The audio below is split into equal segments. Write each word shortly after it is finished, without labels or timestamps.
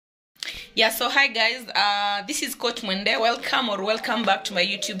Yeah, so hi guys, this is Coach Mwende. Welcome back to my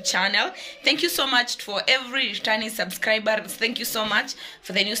YouTube channel. Thank you so much for every returning subscriber. Thank you so much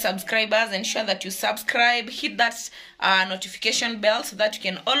for the new subscribers. Ensure that you subscribe, hit that notification bell so that you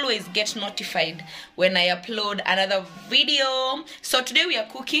can always get notified when I upload another video. So today we are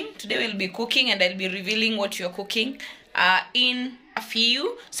cooking. Today we'll be cooking and I'll be revealing what you're cooking in a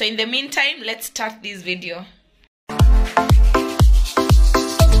few. So in the meantime, let's start this video.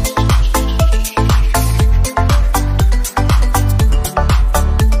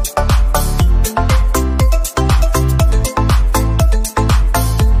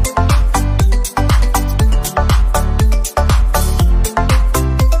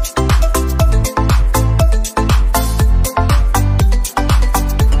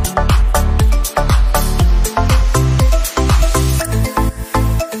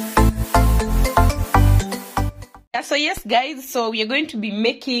 So yes guys, so we are going to be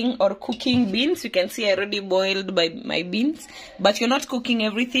making or cooking beans. You can see I already boiled my beans, but you're not cooking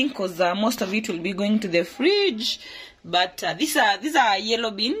everything because most of it will be going to the fridge. But these are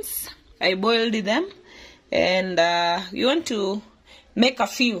yellow beans. I boiled them, and we want to make a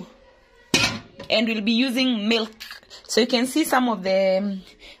few, and we'll be using milk. So you can see some of the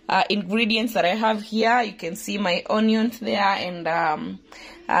ingredients that I have here. You can see my onions there and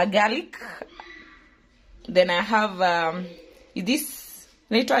garlic. Then I have this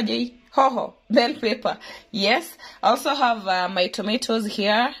bell pepper. Yes, I also have my tomatoes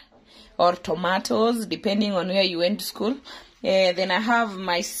here, or tomatoes depending on where you went to school. Then I have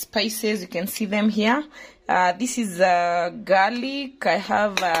my spices. You can see them here. This is garlic. I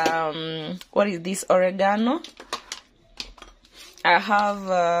have what is this, oregano. I have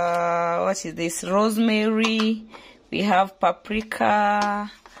what is this, rosemary. We have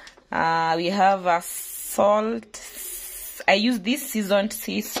paprika. We have salt. I use this seasoned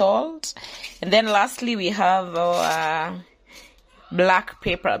sea salt. And then lastly we have black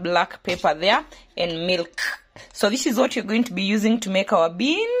pepper there, and milk. So this is what you're going to be using to make our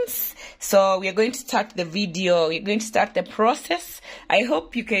beans. So we are going to start the video. We're going to start the process. I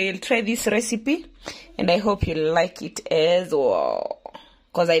hope you can try this recipe, and I hope you like it as well,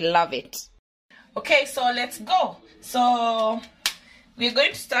 because I love it. Okay, so let's go. So we're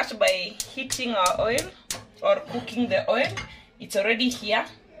going to start by heating our oil, or cooking the oil. It's already here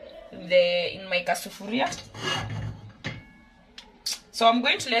in my kasufuria. So I'm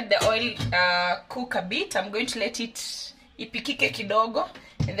going to let the oil cook a bit. I'm going to let it ipikike kidogo,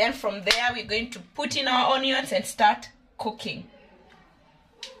 and then from there we're going to put in our onions and start cooking.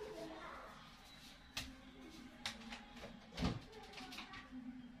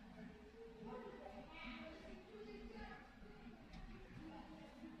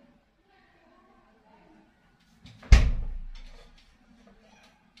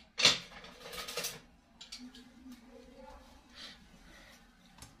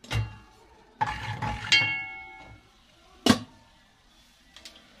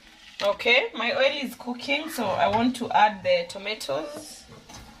 Okay, my oil is cooking, so I want to add the tomatoes.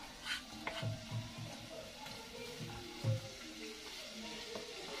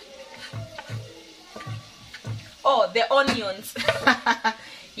 Oh, the onions.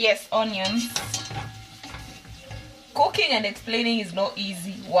 Yes, onions. Cooking and explaining is not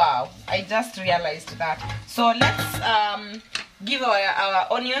easy. Wow, I just realized that. So let's give our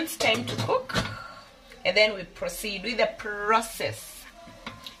onions time to cook, and then we proceed with the process.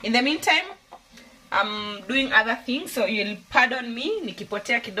 In the meantime, I'm doing other things, so you'll pardon me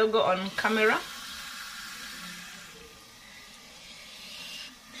nikipotea kidogo on camera.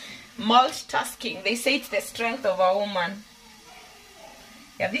 Multitasking, they say it's the strength of a woman.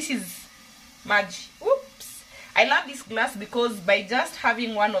 Yeah, this is Maggi. Oops. I love this glass because by just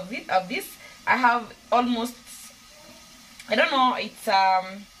having one of this, I have almost, I don't know, it's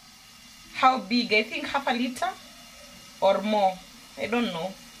how big, I think half a liter or more, I don't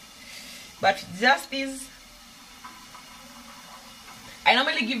know. But just this, I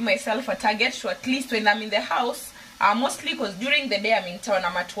normally give myself a target to at least when I'm in the house, mostly because during the day I'm in town,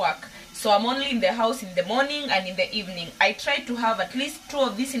 I'm at work. So I'm only in the house in the morning and in the evening. I try to have at least 2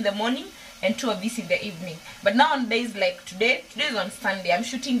 of this in the morning and 2 of this in the evening. But nowadays, like today is on Sunday. I'm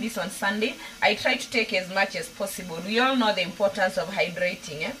shooting this on Sunday. I try to take as much as possible. We all know the importance of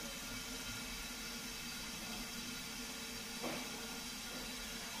hydrating, eh?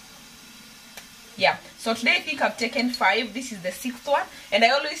 Yeah, so today I think I've taken 5. This is the 6th one, and I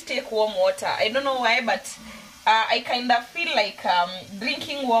always take warm water. I don't know why, but I kind of feel like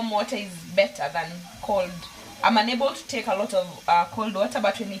drinking warm water is better than cold. I'm unable to take a lot of cold water,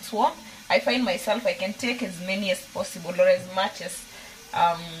 but when it's warm, I find myself I can take as many as possible, or as much as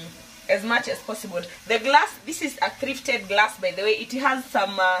as much as possible. The glass, this is a thrifted glass, by the way. It has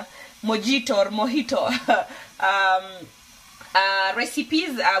some mojito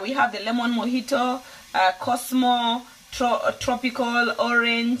recipes. We have the lemon mojito, Cosmo, tropical,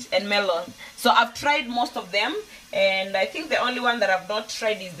 orange, and melon. So I've tried most of them, and I think the only one that I've not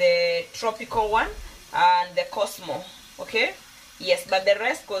tried is the tropical one and the Cosmo. Okay, yes, but the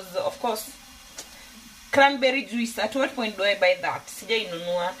rest, because of course cranberry juice, at what point do I buy that?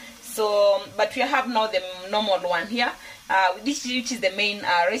 So, but we have now the normal one here, which is the main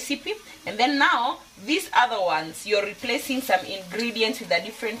recipe. And then now these other ones, you're replacing some ingredients with a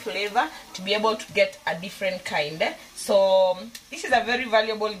different flavor to be able to get a different kind. So this is a very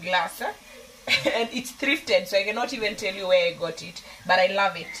valuable glass, and it's thrifted, so I cannot even tell you where I got it, but I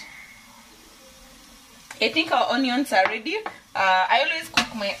love it. I think our onions are ready. I always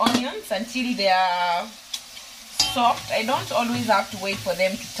cook my onions until they are soft. I don't always have to wait for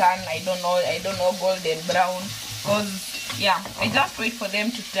them to turn, I don't know, golden brown, because yeah, I just wait for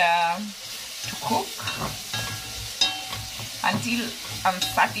them to cook until I'm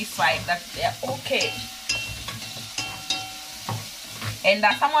satisfied that they're okay. And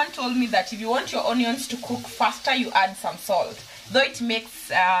someone told me that if you want your onions to cook faster, you add some salt. Though it makes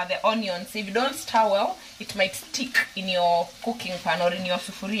the onions, if you don't stir well, it might stick in your cooking pan or in your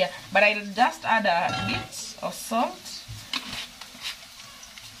sufuria. But I'll just add a bit of salt.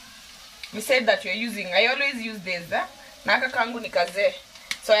 You said that you're using, I always use this, naka kangu ni kaze.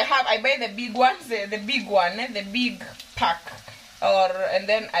 So I buy the big ones, the big one, the big pack, and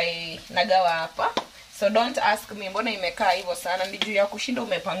then I nagawa hapa. So don't ask me mbona imekaa hivyo sana, ni juu ya kushinda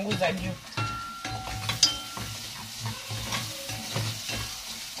umepanguza juu.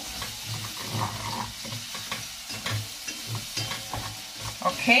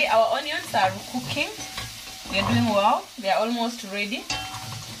 Okay, our onions are cooking. They're doing well. They're almost ready.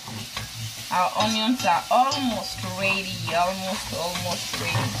 Our onions are almost ready. Almost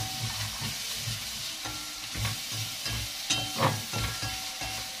ready.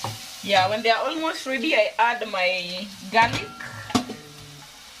 Yeah, when they're almost ready, I add my garlic.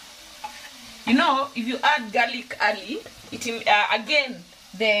 You know, if you add garlic early, it again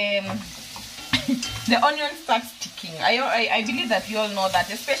the onion starts sticking. I believe that you all know that,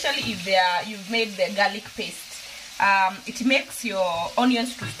 especially if you've made the garlic paste. It makes your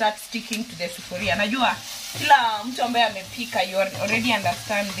onions to start sticking to the sufuria. Najua kila mtu ambaye amepika, you already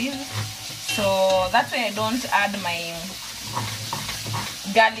understand this. So that's why I don't add my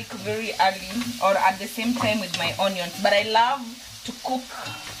garlic very early or at the same time with my onions. But I love to cook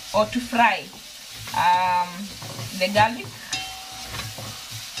or to fry the garlic.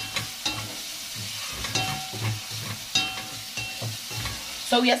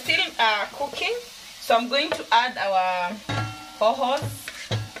 So we are still cooking. So I'm going to add our hohos.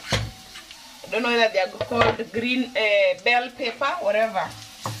 I don't know whether they are called green bell pepper, whatever.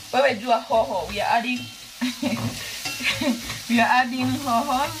 When we do a hoho, we are adding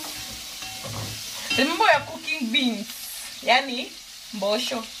hohos. Remember, we are cooking beans. Yani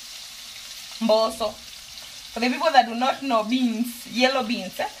mbosho. Mboso. For the people that do not know beans, yellow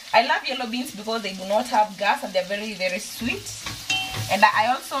beans. I love yellow beans because they do not have gas and they're very, very sweet. And I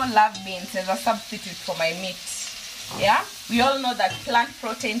also love beans as a substitute for my meat. Yeah, we all know that plant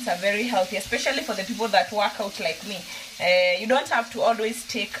proteins are very healthy, especially for the people that work out like me. You don't have to always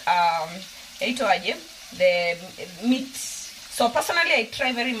take the meat. So personally, I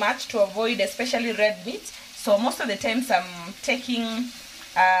try very much to avoid especially red meat. So most of the times I'm taking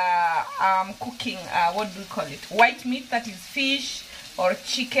cooking what do we call it, white meat, that is fish or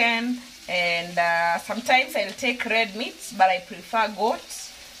chicken. And sometimes I'll take red meat, but I prefer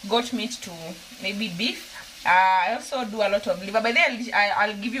goat meat to maybe beef. I also do a lot of liver. By then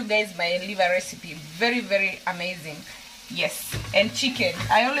I'll give you guys my liver recipe. Very, very amazing. Yes. And chicken.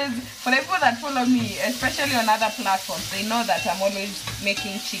 I always, for the people that follow me, especially on other platforms, they know that I'm always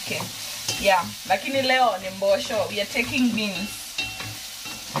making chicken. Yeah. Lakini leo ni mbosho. We are taking beans.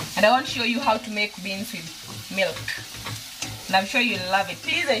 And I want to show you how to make beans with milk. And I'm sure you'll love it.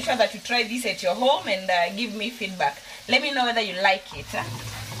 Please ensure that you try this at your home and give me feedback. Let me know whether you like it.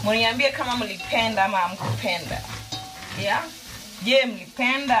 Mniambie kama mlipenda ama hamkupenda. Yeah? Je,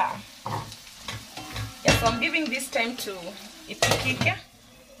 mlipenda? Yeah, so I'm giving this time to ipikike.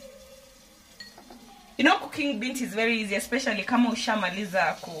 You know, cooking beans is very easy, especially kama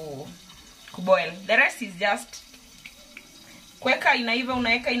ushamaliza kuboil. The rest is just kuweka inaiva,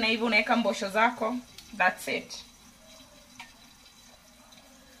 unaweka mbosho zako. That's it.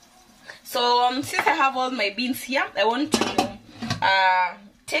 So since I have all my beans here, I want to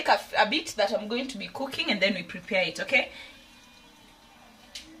take a bit that I'm going to be cooking, and then we prepare it, okay?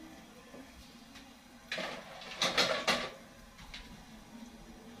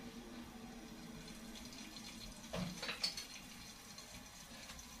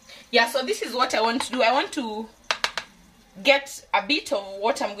 yeah, so this is what I want to do. I want to get a bit of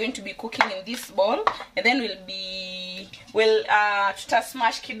what I'm going to be cooking in this bowl, and then we'll tuta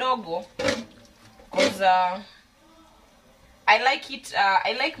smash kidogo, because I like it.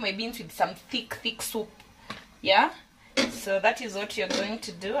 I like my beans with some thick soup. Yeah, so that is what you're going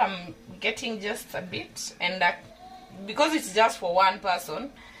to do. I'm getting just a bit, and because it's just for one person,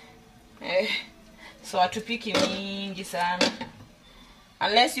 so atupiki mingi sana.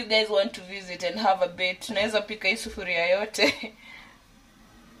 Unless you guys want to visit and have a bit, tunaweza pika hii sufuria yote.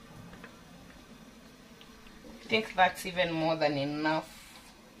 I think that's even more than enough,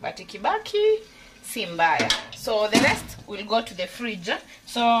 but ikibaki si mbaya. So the rest will go to the fridge.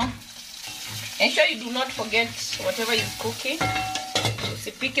 So ensure you do not forget whatever you're cooking.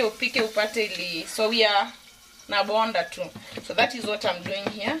 Usipike upike upate ili. So we are na bonda too. So that is what I'm doing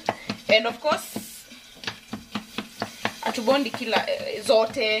here. And of course, atubondi kila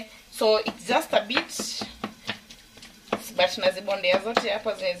zote, so it's just a bit, but nazibondea zote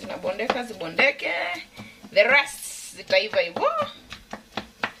hapa zinabondeka, zibondeke, the rest zitaiva hivyo.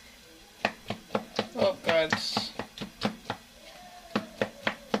 Oh god.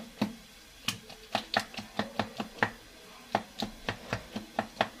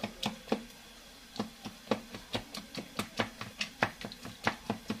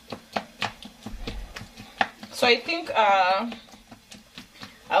 So I think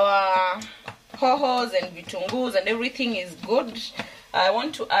our hohos and vitungus and everything is good. I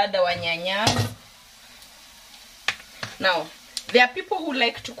want to add our nyanyas. Now, there are people who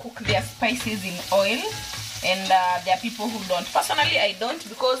like to cook their spices in oil, and there are people who don't. Personally, I don't,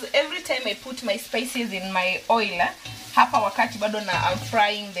 because every time I put my spices in my oil, hapa wakati bado na I'm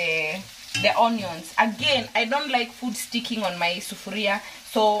frying the onions. Again, I don't like food sticking on my sufuria,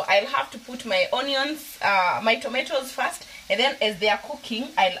 so I'll have to put my onions, my tomatoes first, and then as they are cooking,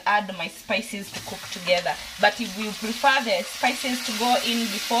 I'll add my spices to cook together. But if you prefer the spices to go in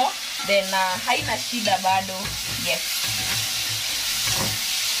before, then haina shida bado. Yes.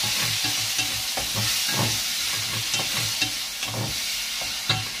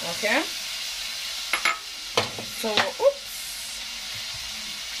 Okay. So, oops.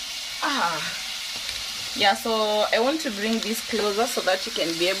 Yeah, so I want to bring this closer so that you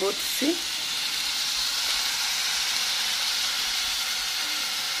can be able to see.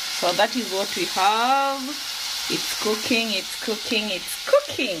 So that is what we have. It's cooking, it's cooking, it's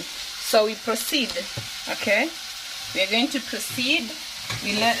cooking. So we proceed. Okay, we are going to proceed.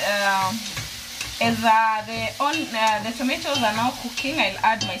 We let as the tomatoes are now cooking, I'll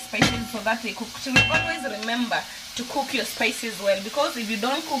add my spices so that they cook. So always remember to cook your spices well, because if you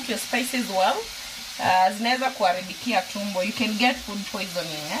don't cook your spices well, zinaweza kuharibikia tumbo. You can get food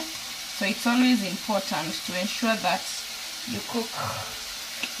poisoning. So it's always important to ensure that you cook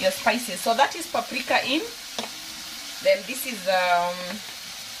your spices. So that is paprika in. Then this is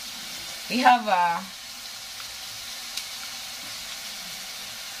we have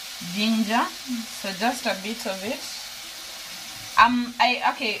ginger, so just a bit of it.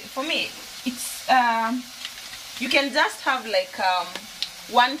 Okay, for me it's you can just have like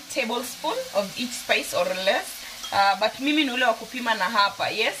 1 tablespoon of each spice or less, but mimi ni ule wa kupima na hapa.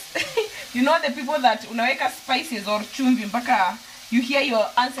 Yes. You know the people that unaweka spices or chumvi mpaka you hear your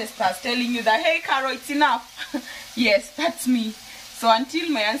ancestors telling you that, hey Carol, it's enough. Yes, that's me. So until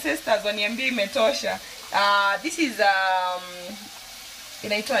my ancestors waniambia imetosha. This is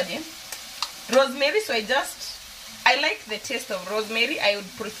inaitwaje? Rosemary. So I like the taste of rosemary. I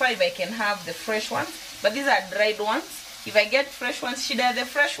would prefer if I can have the fresh ones, but these are dried ones. If I get fresh ones, shida the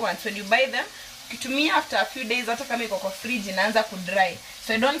fresh ones, when you buy them, to me after a few days hata kama iko kwa fridge inaanza ku dry.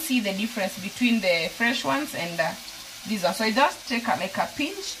 So I don't see the difference between the fresh ones and these ones. So I just take like a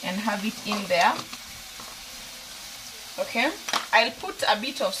pinch and have it in there. Okay, I'll put a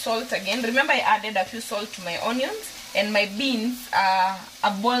bit of salt again. Remember I added a few salt to my onions, and my beans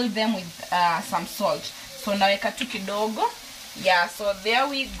I've boiled them with some salt. So naweka tu kidogo. Yeah, so there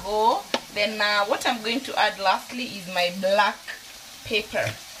we go. Then what I'm going to add lastly is my black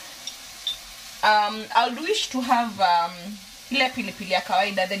pepper. I'll wish to have ile pilipili ya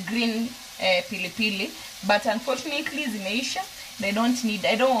kawaida, the green pilipili, but unfortunately zimeisha. I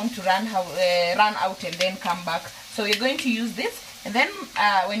don't want to run out and then come back. So we're going to use this, and then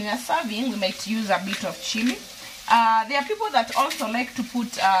when we are serving, we might use a bit of chili. There are people that also like to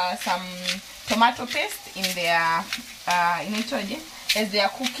put some tomato paste in their as they are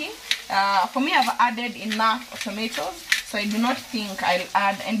cooking. For me, I've added enough tomatoes, so I do not think I'll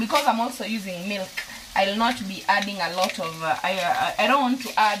add. And because I'm also using milk, I'll not be adding a lot of. I don't want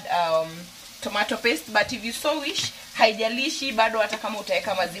to add tomato paste, but if you so wish, haijalishi bado hata kama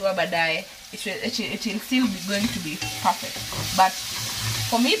utaweka maziwa baadaye, it will still be going to be perfect. But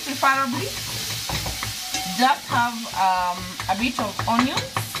for me, preferably just have a bit of onions,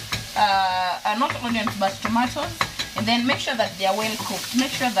 not onions but tomatoes, and then make sure that they are well cooked.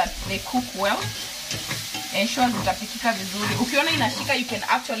 Make sure that they cook well. Ensure zitapikika vizuri. Ukiona inashika, you can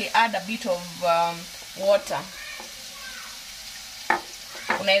actually add a bit of water.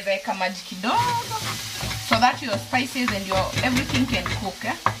 Unaweza weka maji kidogo so that your spices and your everything can cook.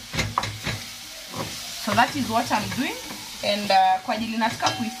 So that is what I'm doing. And kwa ajili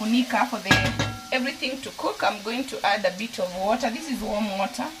nataka kuifunika for everything to cook, I'm going to add a bit of water. This is warm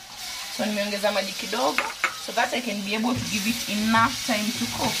water. So nimeongeza maji kidogo so that I can be able to give it enough time to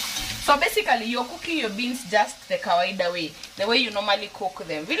cook. So basically you're cooking your beans just the kawaida way, the way you normally cook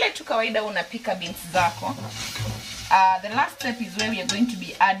them. Vile tu kawaida unapika beans zako. The last step is where we are going to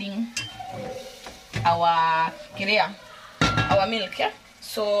be adding our milk. Yeah?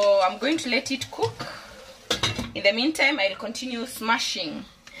 So I'm going to let it cook. In the meantime, I'll continue smashing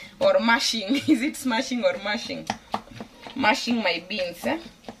or mashing. Is it smashing or mashing? Mashing my beans.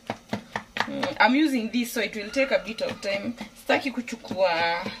 I'm using this, so it will take a bit of time. Sitaki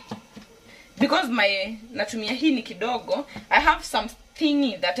kuchukua, because my natumia hii ni kidogo. I have some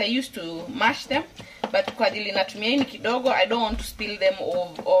thingy that I used to mash them, but kwa ajili natumia hii ni kidogo, I don't want to spill them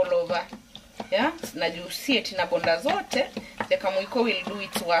all over. Yeah, najusie tina bonda zote. The kamuiko will do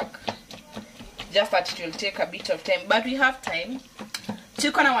its work. Just that it will take a bit of time, but we have time.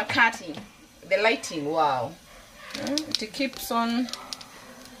 Tuko na wakati. The lighting, wow. It keeps on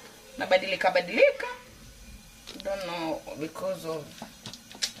nabadilika. Don't know because of,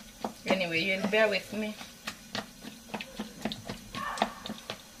 anyway, you'll bear with me.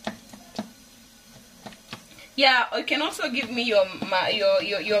 Yeah, you can also give me your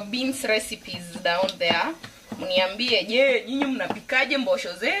beans recipes down there. Mniambie, je, nyinyi mnapikaje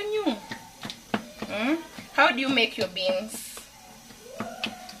mbosho zenyu? How do you make your beans?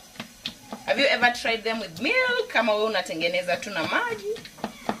 Have you ever tried them with milk? Kama wewe unatengeneza tu na maji?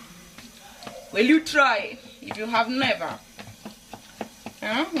 Will you try if you have never?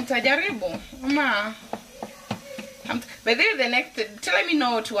 Mtajaribu. But then the next, tell me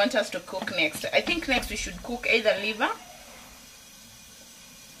know what you want us to cook next. I think next we should cook either liver,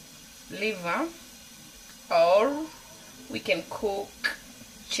 or we can cook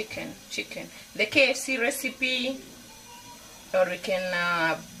chicken. The KFC recipe, or we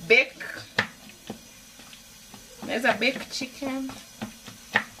can bake. There's a baked chicken.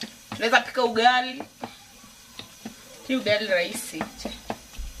 There's a pika ugali. Ugali rahisi.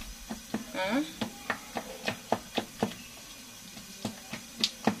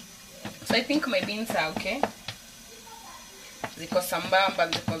 So I think my beans are okay. Ziko sambamba,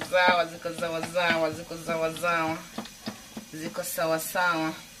 ziko zawa, ziko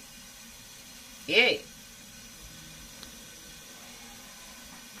sawa. Yay!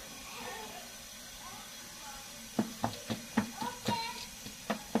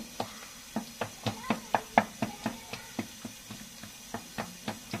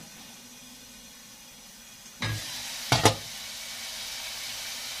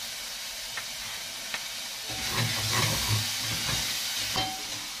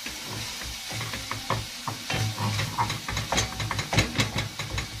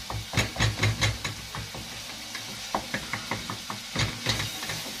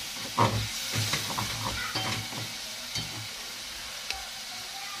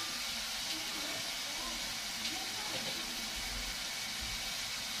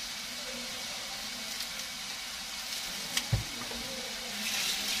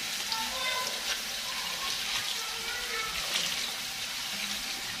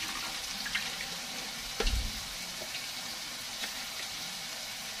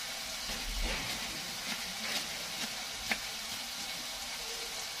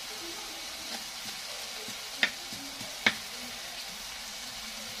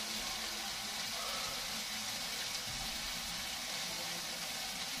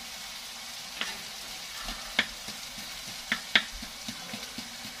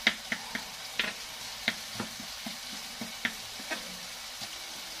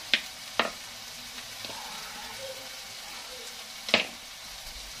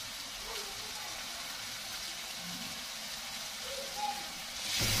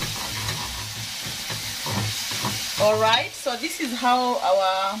 Alright, so this is how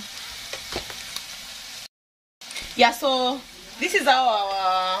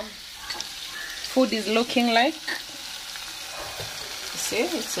our food is looking like. See,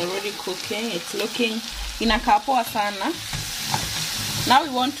 it's already cooking. It's looking inakaa poa sana. Now we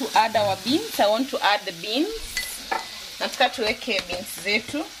want to add our beans. I want to add the beans. nataka tuweke beans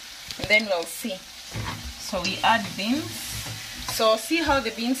zetu and then we'll see. So we add beans. So see how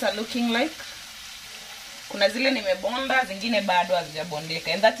the beans are looking like. Kuna zile nimebonda, zingine bado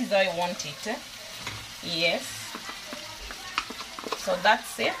hazijabondeka, and that is how I want it. Yes. So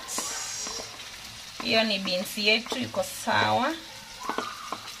that's it. Hiyo ni beans yetu iko sawa.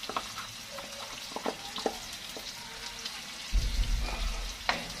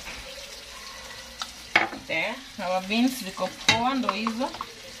 There, our beans ziko poa ndo hizo.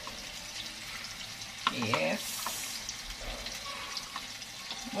 Yes.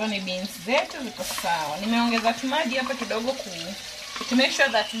 Boni beans zetu ziko sawa. Nimeongeza maji hapa kidogo to make sure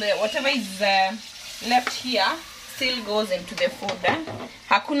that whatever is left here still goes into the food.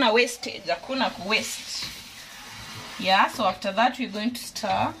 Hakuna wastage, hakuna waste. Yeah, so after that we're going to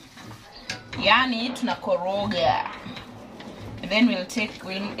stir. Yani tunakoroga. And then we'll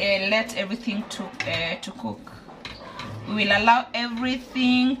let everything to cook. We will allow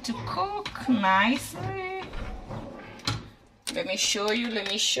everything to cook nicely. Let me show you.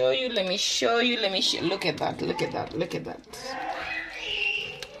 Look at that. Look at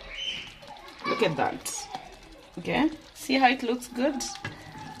that. Okay, see how it looks good?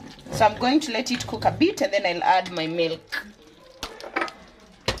 So I'm going to let it cook a bit and then I'll add my milk.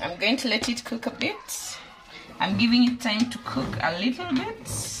 I'm going to let it cook a bit. I'm giving it time to cook a little bit.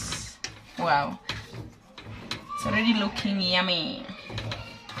 Wow, it's already looking yummy.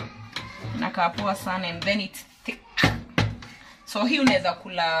 Nakapoa sana, and then it's thick. So hii unaweza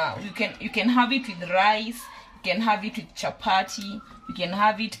kula, you can have it with rice, you can have it with chapati, you can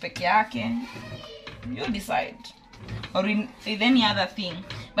have it peke yake. You decide. Or with any other thing.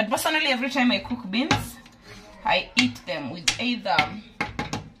 But personally, every time I cook beans, I eat them with either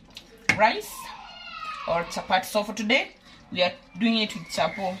rice or chapati. So for today, we are doing it with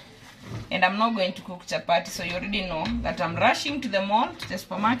chapo. And I'm not going to cook chapati, so you already know that I'm rushing to the mall, to the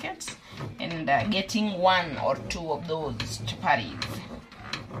supermarket, and getting 1 or 2 of those chapatis.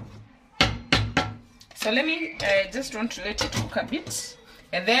 So let me just want to let it cook a bit,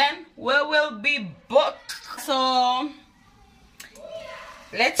 and then we will be back. So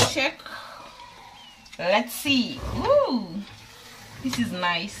let's check. Let's see. Ooh, this is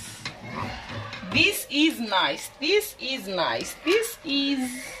nice. This is nice. This is nice. This is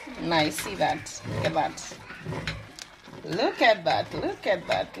nice. See that? Look at that. Look at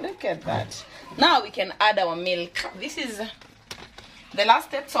that. Look at that. Now we can add our milk. This is the last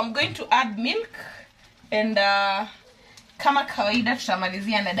step. So I'm going to add milk, and kama kawaida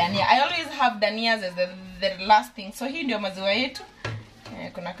tutamalizia na dania. I always have danias as the last thing. So hii ndio maziwa yetu.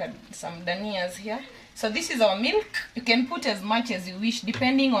 Kuna some danias here. So this is our milk. You can put as much as you wish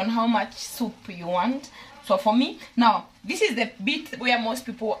depending on how much soup you want. So for me, now this is the bit where most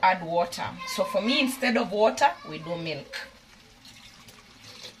people add water. So for me, instead of water, we do milk.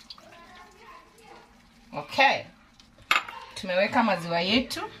 Okay. Tumeweka maziwa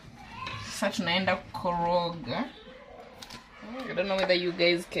yetu. Sasa tunaenda kukoroga. I don't know whether you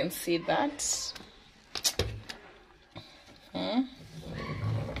guys can see that.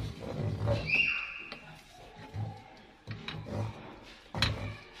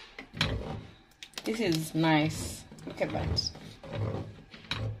 This is nice. Look at that.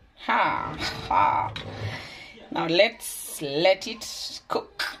 Ha. Now let's let it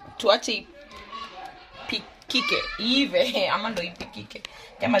cook. Tuache ipikike. Ive ama ndo ipikike.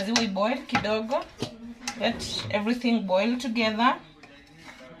 Kama ziwe boil kidogo. Let everything boil together.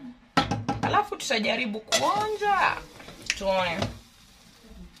 Alafu tutajaribu kuonja. Tuone.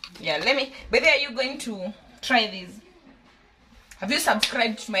 Yeah, but are you going to try this? Have you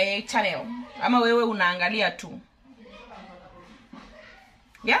subscribed to my channel? Ama wewe unaangalia tu?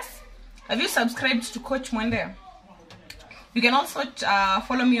 Yes? Have you subscribed to Coach Mwende? You can also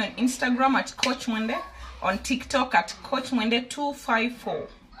follow me on Instagram at Coach Mwende, on TikTok at Coach Mwende 254.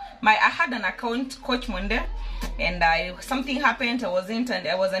 I had an account Coach Mwende, and something happened. I was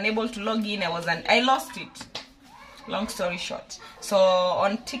unable to log in. I lost it. Long story short. So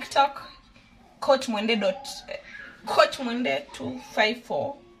on TikTok, Coach Mwende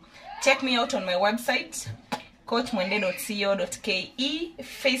 254. Check me out on my website, coachmwende.co.ke,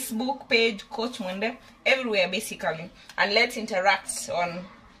 Facebook page Coach Mwende, everywhere basically. And let's interact on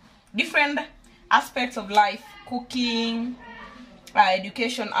different aspects of life, cooking,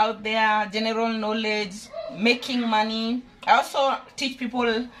 education out there, general knowledge, making money. I also teach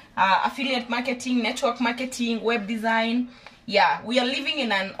people affiliate marketing, network marketing, web design. Yeah, we are living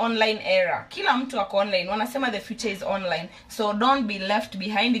in an online era. Kila mtu wako online. Wanasema the future is online. So don't be left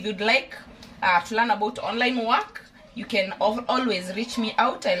behind. If you'd like to learn about online work, you can always reach me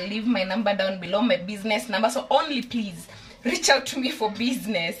out. I'll leave my number down below, my business number. So only please reach out to me for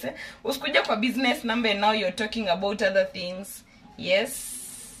business. Usikuja kwa business number and now you're talking about other things. Yes.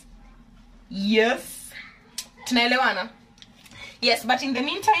 Tunaelewana? Yes, but in the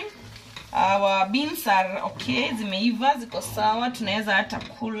meantime, our beans are okay. Zimeiva, ziko sawa, tunaweza hata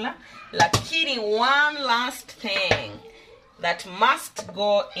kula. Lakini one last thing that must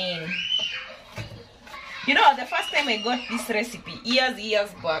go in. You know, the first time I got this recipe,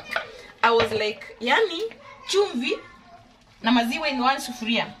 years back, I was like, yani, chumvi na maziwa in one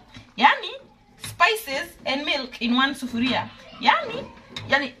sufuria. Yani, spices and milk in one sufuria. Yani,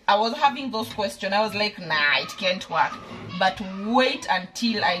 I was having those questions. I was like, nah, it can't work. But wait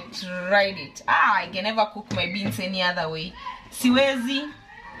until I tried it. I can never cook my beans any other way. Siwezi.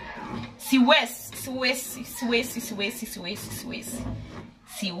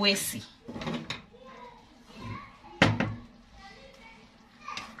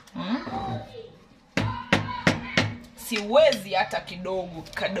 Siwezi hata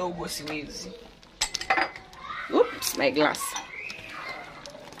kadogo siwezi. Oops, my glass.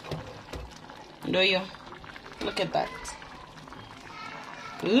 Do you? Look at that.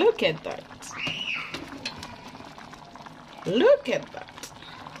 Look at that. Look at that.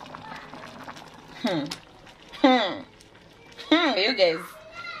 You guys,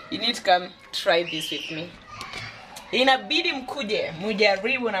 you need to come try this with me. Inabidi mkuje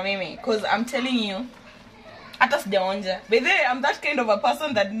mujaribu na mimi, because I'm telling you, hata sijaonja. By the way, I'm that kind of a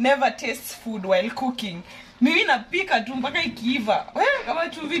person that never tastes food while cooking. Mimi napika tu mpaka ikiiva. Kama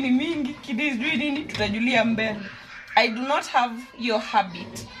chumvi ni mingi, kidizui nini, tutajulia mbele. I do not have your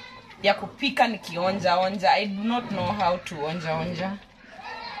habit ya kupika nikionja. I do not know how to onja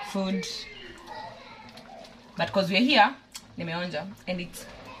food. But because we're here, nimeonja, and it's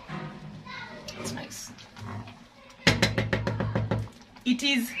nice. It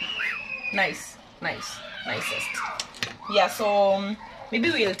is nicest. Yeah, so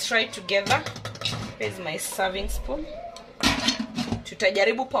maybe we'll try together. Here's my serving spoon.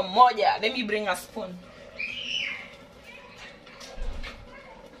 Tutajaribu pamoja. Let me bring a spoon.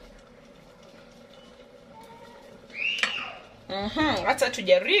 Acha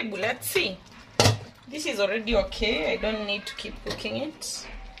tujaribu. Let's see. This is already okay. I don't need to keep cooking it.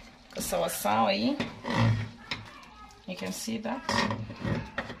 Sawa. You can see that.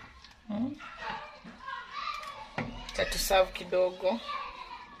 Tatu serve kidogo.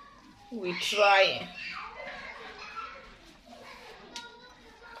 We try.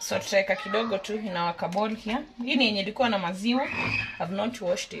 So tutaweka kidogo tu inawaka bowl here. Hii ni yenye ilikuwa na maziwa. I've not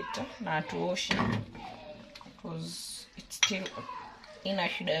washed it. Na hatuoshi. Because it's still ina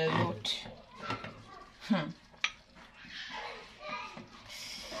shida yoyote.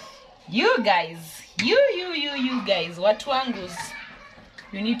 You guys, you guys, watu wangus,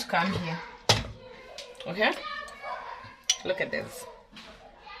 you need to come here. Okay? Look at this.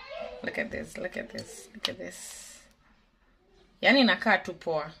 Look at this. Yani inakaa tu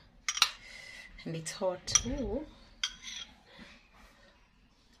poa. And it's hot. Ooh.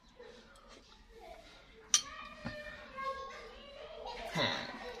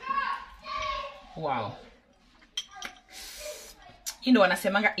 Wow. Hii ndo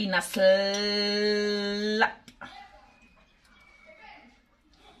wanasemanga ina slap.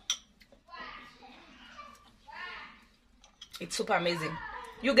 It's super amazing.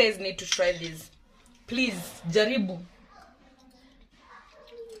 You guys need to try this. Please, jaribu.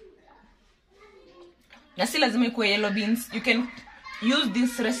 Na si lazima ikuwe yellow beans. You can use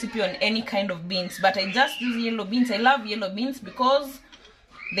this recipe on any kind of beans, but I just use yellow beans. I love yellow beans because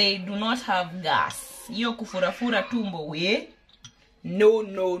they do not have gas. Yo kufurafura tumbo we. No.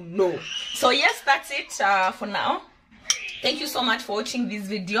 So yes, that's it for now. Thank you so much for watching this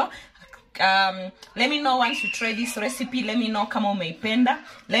video. Let me know once you try this recipe. Let me know kama umeipenda.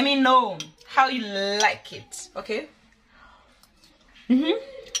 Let me know how you like it. Okay?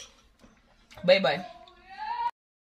 Bye bye.